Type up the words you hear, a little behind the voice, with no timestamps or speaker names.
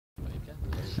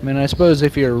I mean, I suppose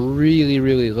if you really,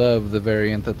 really love the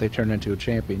variant that they turn into a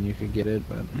champion, you could get it,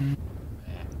 but...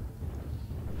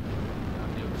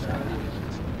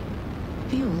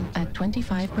 Fuel at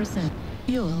 25%.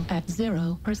 Fuel at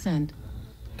 0%.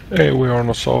 Hey, we are on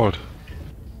assault.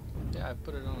 Yeah, I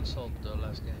put it on assault the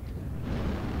last game.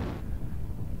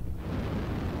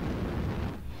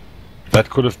 That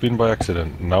could have been by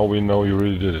accident. Now we know you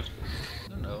really did it.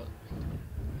 No,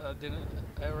 I didn't.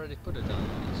 I already put it on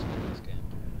assault last game.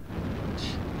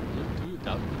 Do you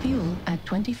doubt me? Fuel at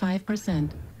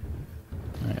 25%.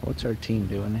 Alright, what's our team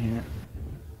doing here?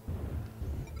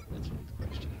 That's a good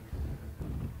question.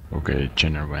 Okay,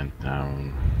 Jenner went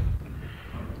down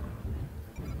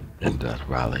in that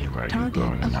valley where you're Target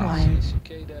going now. acquired.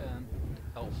 Cicada and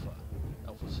Alpha.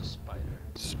 Alpha's a spider.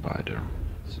 Spider.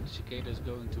 Cicada is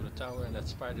going to the tower, and that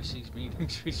spider sees me,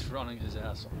 and he's running his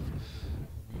ass off.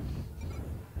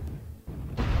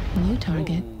 New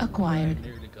target Oh, acquired. I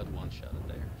nearly got one shot at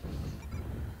there.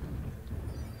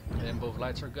 And both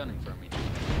lights are gunning for me.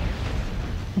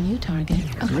 New target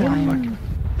acquired.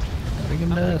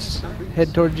 Friggin' us.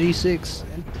 Head toward G6.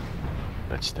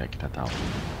 Let's take that out.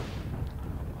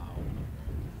 Wow.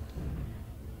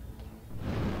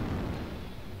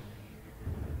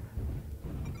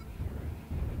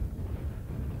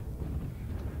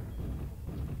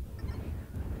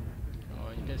 Oh,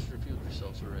 you guys reviewed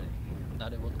results already. Now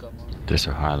they will come on. There's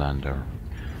a Highlander.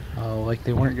 Oh, like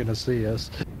they weren't gonna see us.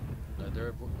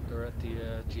 They're at the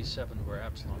G7 where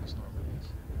Absalom is normally is.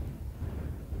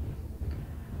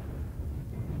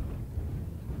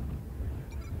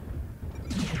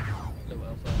 Hello,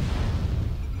 Alpha.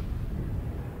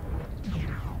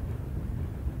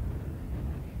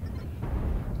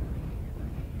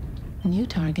 New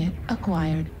target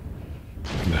acquired.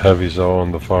 The heavies are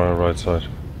on the far and right side.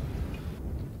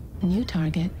 New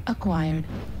target acquired.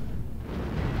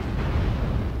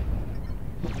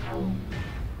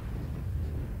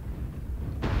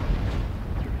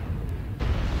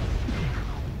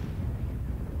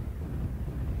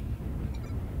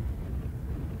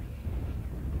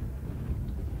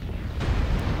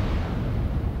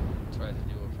 Try to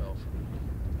do with Alpha.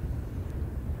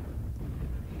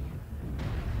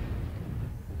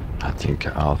 I think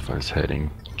Alpha is heading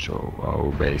to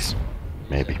our base.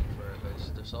 Maybe.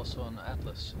 There's also an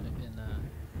Atlas in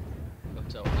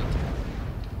Hotel 8.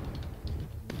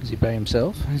 Is he by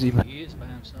himself? Is he by... He is by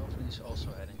himself, and he's also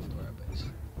heading for our base.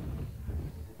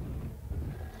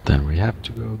 Then we have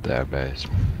to go their base.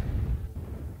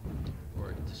 Or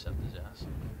intercept his ass.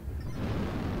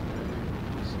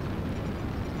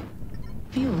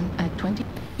 Fuel at 20.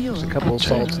 Fuel There's a couple at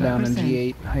assaults down in 0%.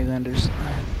 G8 Highlanders.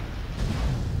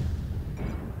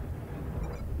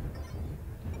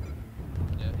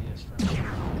 Yeah, he is friendly.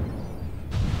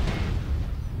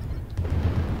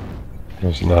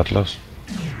 There's an Atlas.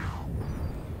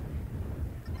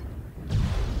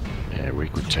 Yeah, we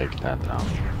could take that down.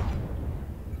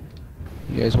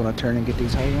 You guys want to turn and get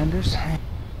these Highlanders?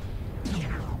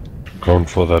 Going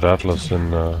for that Atlas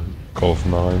in Gulf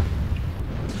 9.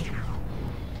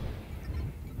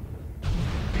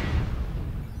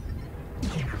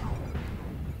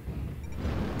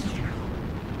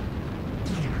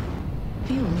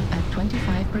 Fuel at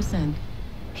 25%.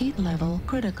 Heat level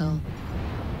critical.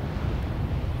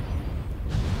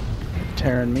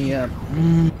 Tearing me up.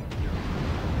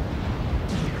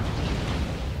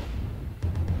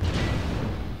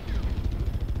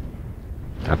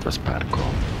 That was bad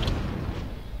call.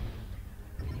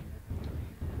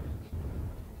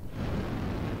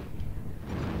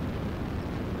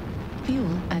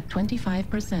 Fuel at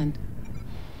 25%.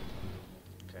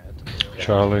 Okay, I had to bail.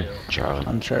 Charlie. Charlie.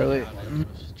 On Charlie. Alex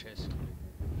was chasing me.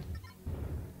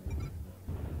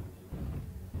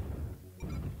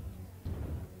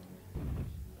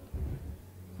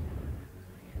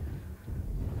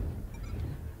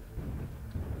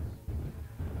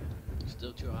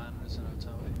 Still two Highlanders in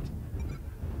Hotel 8.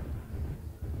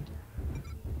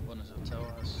 One is Hotel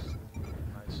House.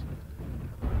 Nice.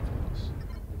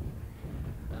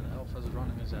 And Alpha's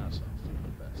running his ass off.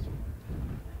 The best.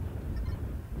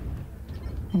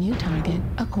 New target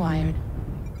acquired.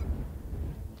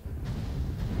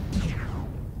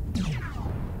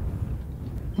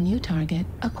 New target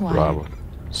acquired. Bravo. Did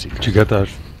you Secret. get that?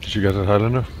 Did you get that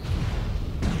Highlander?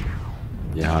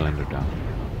 Yeah, Highlander down.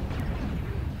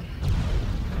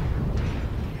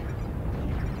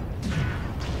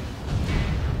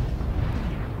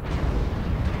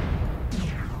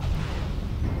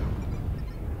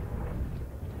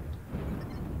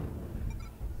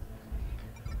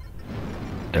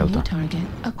 New Delta. target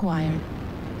acquired.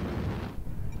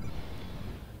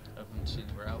 I haven't seen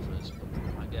where Alpha is, but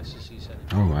my guess is he's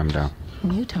settings. Oh, I'm down.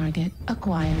 New target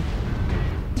acquired.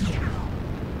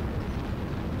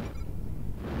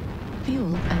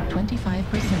 Fuel at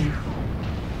 25%.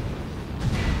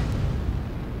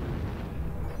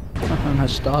 I'm a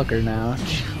stalker now.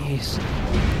 Jeez.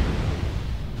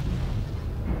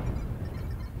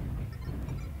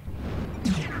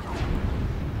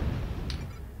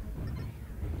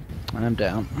 I'm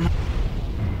down.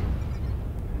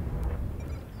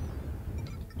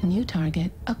 New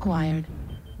target acquired.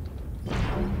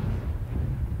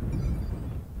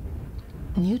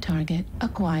 New target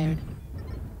acquired.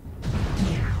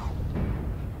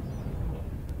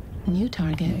 New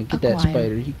target Yeah, get acquired. that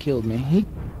spider. He killed me.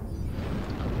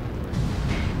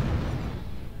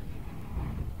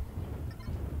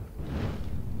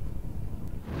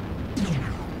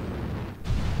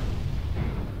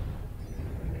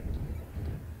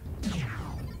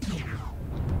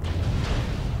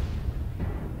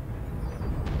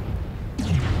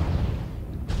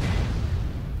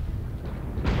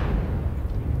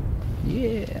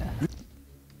 Yeah.